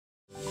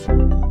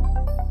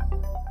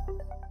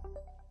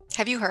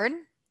Have you heard?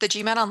 The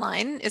GMAT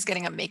Online is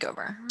getting a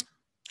makeover.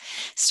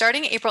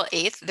 Starting April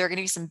 8th, there are going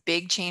to be some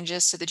big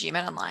changes to the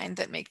GMAT Online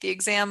that make the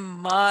exam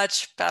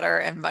much better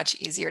and much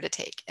easier to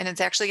take. And it's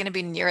actually going to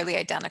be nearly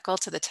identical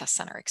to the test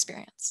center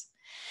experience.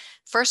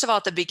 First of all,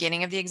 at the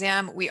beginning of the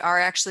exam, we are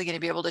actually going to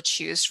be able to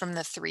choose from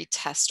the 3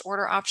 test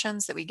order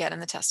options that we get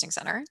in the testing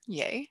center.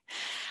 Yay.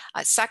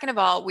 Second of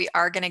all, we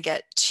are going to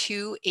get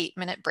 2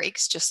 8-minute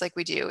breaks, just like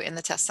we do in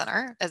the test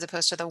center, as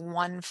opposed to the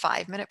 1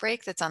 5-minute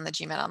break that's on the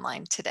GMAT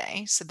Online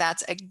today. So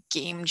that's a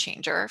game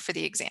changer for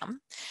the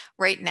exam.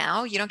 Right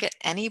now, you don't get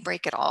any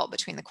break at all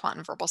between the quant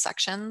and verbal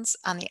sections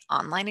on the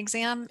online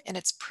exam, and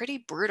it's pretty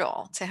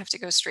brutal to have to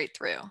go straight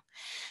through.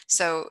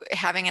 So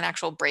having an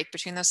actual break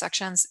between those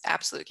sections,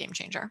 absolute game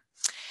changer.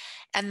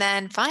 And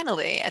then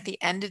finally, at the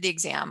end of the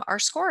exam, our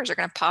scores are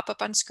going to pop up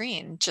on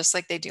screen just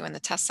like they do in the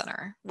test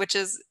center, which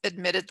is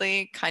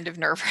admittedly kind of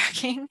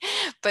nerve-wracking,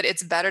 but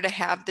it's better to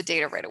have the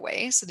data right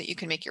away so that you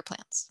can make your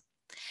plans.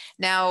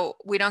 Now,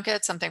 we don't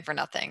get something for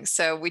nothing.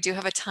 So we do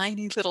have a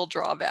tiny little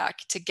drawback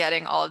to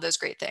getting all of those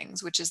great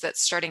things, which is that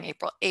starting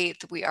April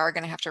 8th, we are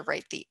going to have to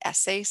write the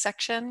essay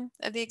section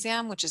of the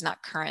exam, which is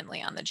not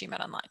currently on the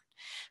GMAT Online.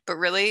 But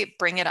really,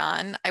 bring it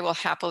on. I will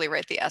happily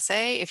write the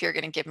essay if you're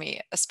going to give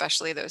me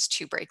especially those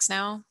 2 breaks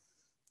now.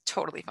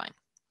 Totally fine.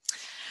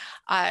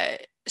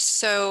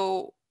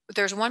 So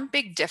there's one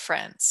big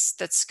difference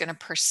that's going to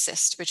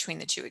persist between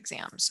the 2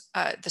 exams,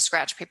 the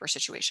scratch paper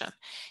situation.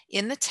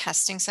 In the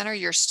testing center,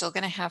 you're still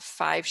going to have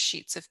 5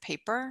 sheets of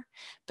paper,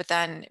 but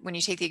then when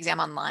you take the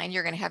exam online,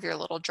 you're going to have your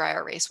little dry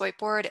erase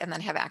whiteboard and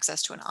then have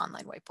access to an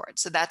online whiteboard.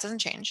 So that doesn't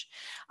change.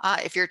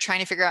 If you're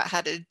trying to figure out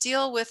how to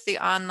deal with the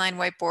online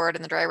whiteboard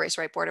and the dry erase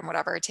whiteboard and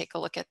whatever, take a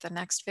look at the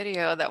next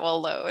video that will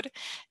load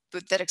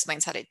that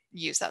explains how to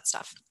use that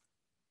stuff.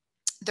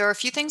 There are a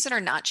few things that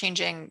are not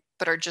changing,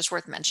 but are just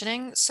worth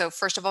mentioning. So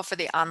first of all, for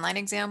the online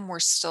exam, we're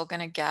still going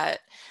to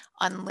get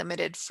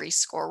unlimited free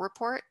score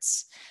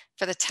reports.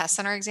 For the test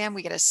center exam,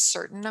 we get a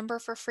certain number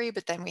for free,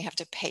 but then we have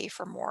to pay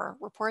for more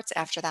reports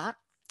after that.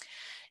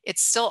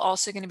 It's still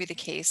also going to be the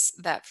case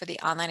that for the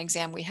online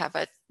exam, we have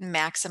a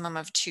maximum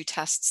of 2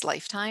 tests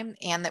lifetime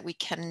and that we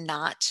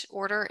cannot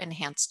order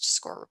enhanced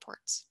score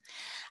reports.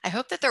 I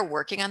hope that they're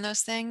working on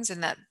those things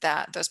and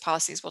that those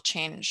policies will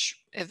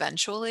change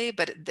eventually,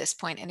 but at this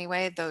point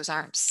anyway, those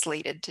aren't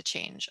slated to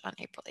change on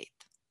April 8th.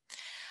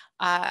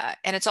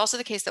 And it's also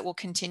the case that we'll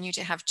continue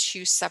to have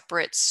 2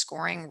 separate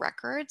scoring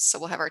records. So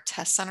we'll have our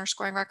test center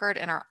scoring record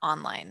and our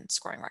online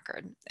scoring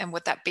record. And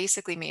what that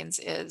basically means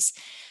is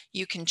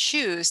you can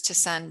choose to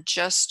send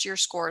just your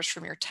scores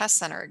from your test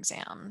center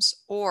exams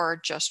or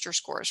just your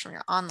scores from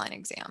your online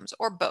exams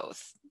or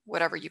both,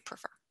 whatever you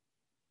prefer.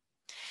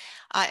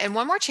 And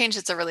one more change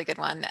that's a really good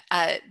one.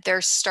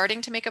 They're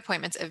starting to make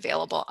appointments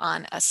available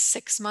on a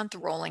 6-month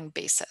rolling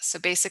basis. So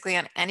basically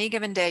on any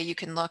given day, you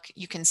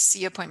can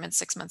see appointments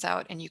 6 months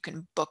out and you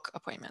can book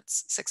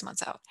appointments 6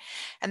 months out.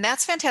 And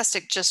that's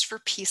fantastic just for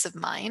peace of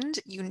mind.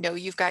 You know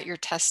you've got your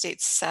test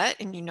dates set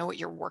and you know what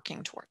you're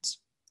working towards.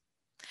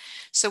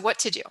 So what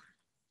to do?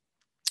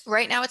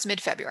 Right now it's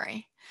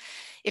mid-February.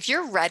 If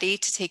you're ready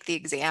to take the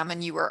exam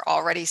and you were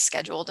already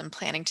scheduled and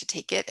planning to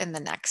take it in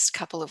the next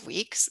couple of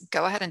weeks,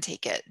 go ahead and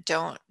take it.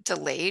 Don't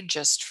delay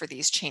just for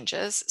these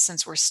changes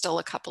since we're still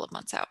a couple of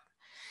months out.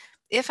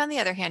 If, on the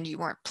other hand, you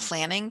weren't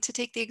planning to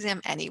take the exam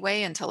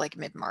anyway until like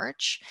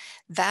mid-March,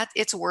 that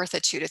it's worth a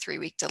 2 to 3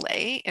 week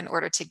delay in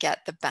order to get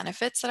the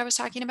benefits that I was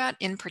talking about,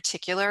 in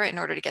particular, in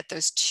order to get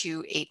those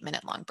 2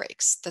 8-minute long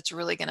breaks. That's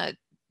really going to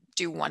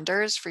do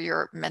wonders for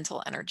your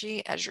mental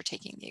energy as you're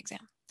taking the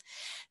exam.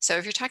 So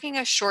if you're talking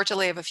a short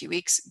delay of a few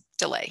weeks,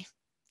 delay.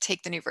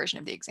 Take the new version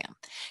of the exam.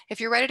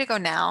 If you're ready to go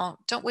now,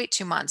 don't wait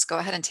 2 months. Go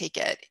ahead and take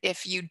it.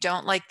 If you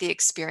don't like the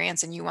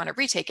experience and you want to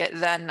retake it,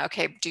 then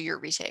okay, do your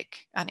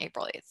retake on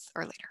April 8th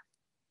or later.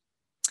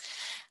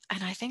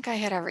 And I think I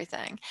hit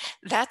everything.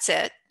 That's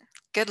it.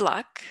 Good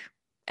luck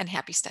and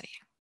happy studying.